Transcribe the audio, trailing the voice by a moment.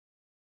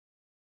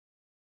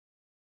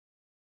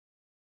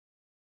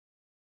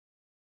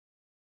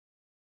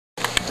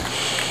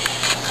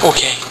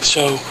Okay,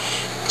 so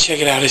check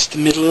it out. It's the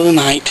middle of the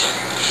night.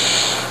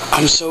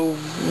 I'm so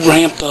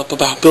ramped up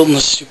about building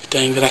this stupid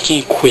thing that I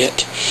can't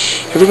quit.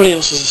 Everybody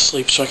else is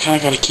asleep, so I kind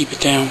of got to keep it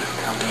down.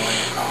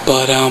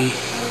 But,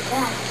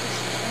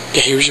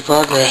 yeah, here's your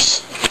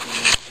progress.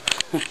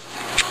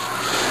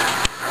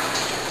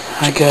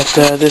 I got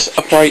this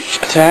upright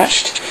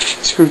attached,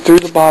 screwed through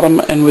the bottom,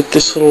 and with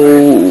this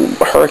little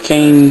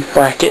hurricane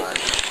bracket.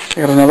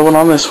 I got another one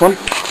on this one.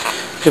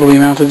 It'll be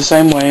mounted the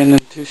same way, and then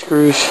 2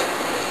 screws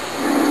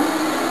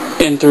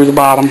in through the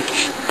bottom.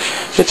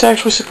 It's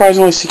actually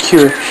surprisingly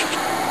secure.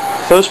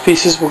 Those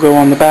pieces will go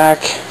on the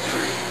back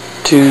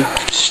to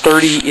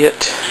sturdy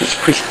it. It's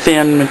pretty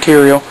thin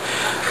material.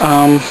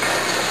 I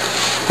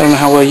don't know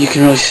how well you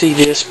can really see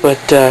this,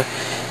 but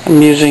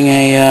I'm using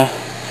a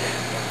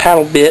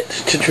paddle bit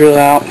to drill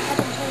out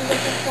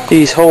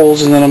these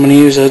holes, and then I'm going to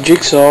use a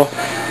jigsaw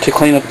to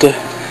clean up the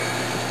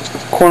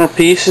corner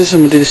pieces. I'm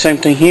going to do the same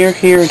thing here,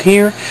 here, and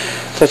here.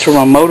 That's where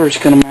my motor is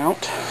going to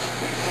mount.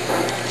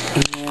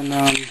 And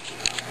then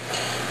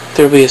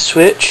there'll be a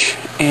switch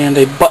and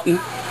a button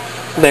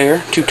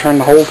there to turn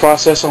the whole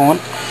process on.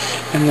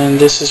 And then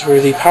this is where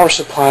the power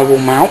supply will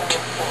mount.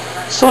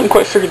 Still haven't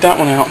quite figured that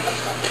one out.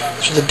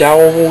 So the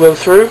dowel will go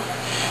through,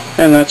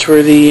 and that's where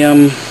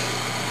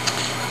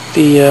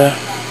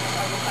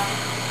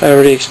I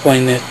already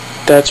explained that.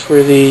 That's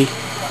where the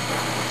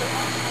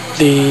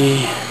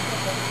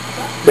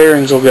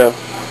bearings will go.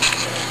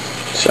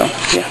 So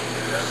yeah,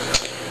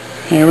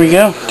 here we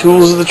go.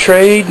 Tools of the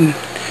trade and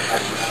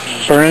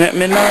burning at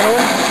midnight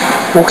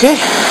oil. Okay,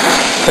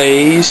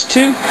 phase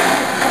 2.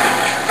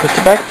 Put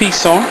the back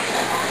piece on.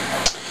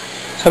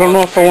 I don't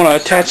know if I want to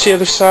attach the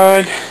other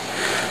side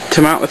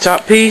to mount the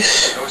top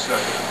piece,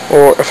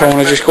 or if I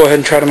want to just go ahead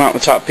and try to mount the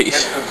top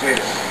piece.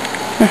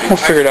 We'll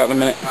figure it out in a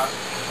minute.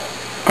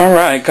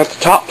 Alright, got the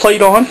top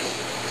plate on.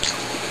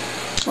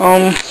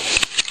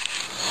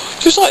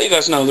 Just to let you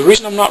guys know, the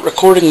reason I'm not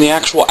recording the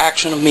actual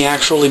action of me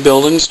actually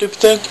building the stupid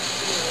thing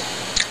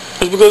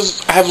is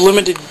because I have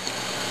limited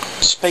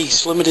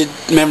space, limited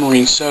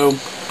memory, so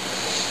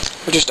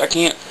I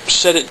can't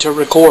set it to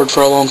record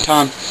for a long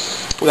time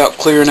without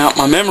clearing out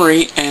my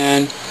memory,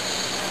 and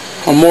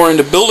I'm more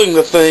into building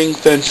the thing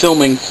than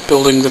filming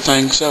building the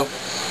thing, so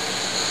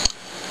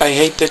I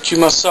hate that you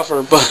must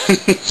suffer, but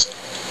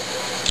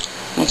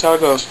that's how it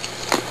goes.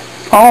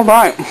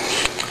 Alright,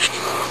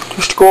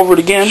 just to go over it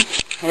again,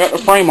 I got the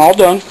frame all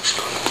done.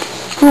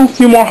 A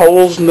few more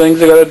holes and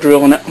things I got to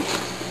drill in it.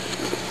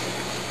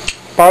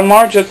 By and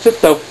large, that's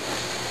it though.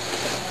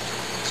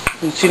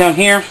 You can see down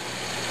here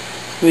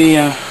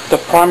the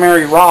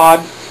primary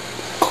rod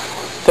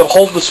that'll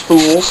hold the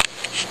spools.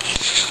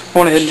 I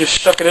went ahead and just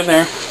stuck it in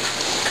there.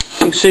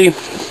 You can see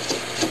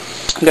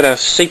I got a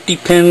safety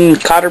pin,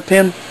 cotter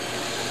pin.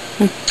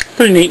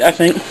 Pretty neat, I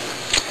think.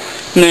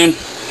 And then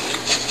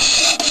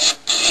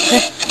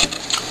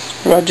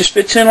the rod just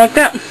fits in like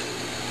that.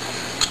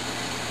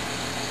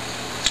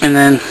 And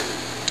then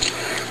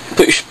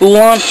put your spool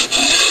on.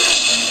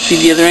 See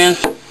the other end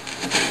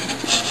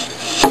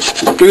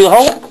through the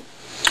hole.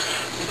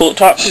 Pull it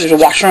top. There's a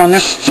washer on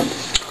there.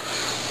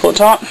 Pull it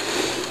top.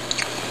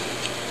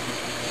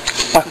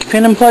 Lock the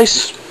pin in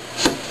place,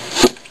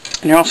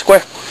 and you're all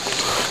square.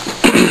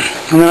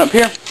 And then up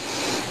here,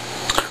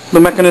 the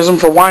mechanism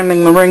for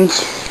winding the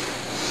rings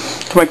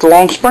to make the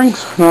long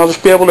springs. And I'll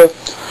just be able to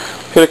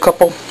hit a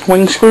couple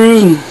wing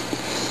screws and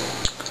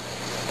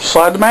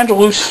slide the mandrel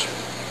loose.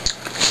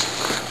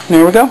 And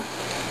there we go.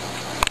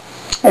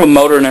 All the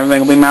motor and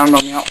everything will be mounted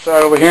on the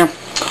outside over here.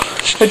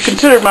 I'd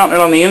consider mounting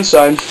it on the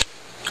inside.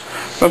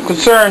 I'm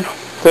concerned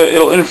that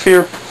it'll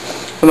interfere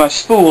with my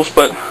spools,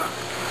 but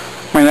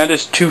I mean, that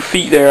is 2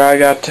 feet there I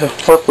got to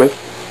work with.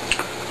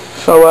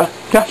 So,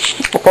 yeah,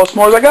 we'll post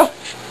more as I go.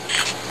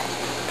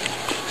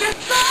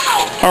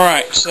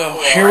 Alright,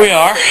 so here we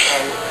are.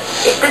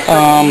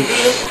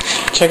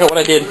 Check out what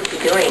I did.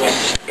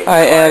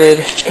 I added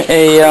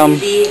a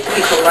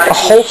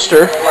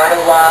holster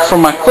for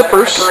my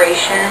clippers.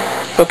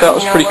 Thought that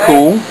was pretty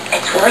cool.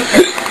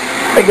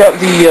 I got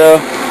the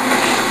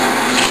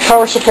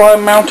power supply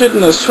mounted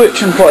and the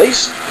switch in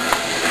place.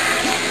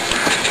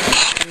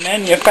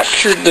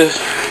 Manufactured the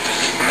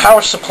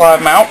power supply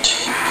mount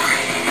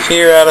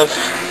here out of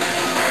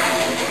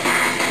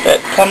that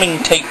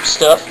plumbing tape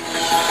stuff,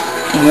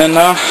 and then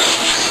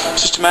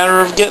it's just a matter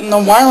of getting the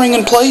wiring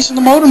in place and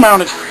the motor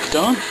mounted.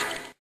 Done.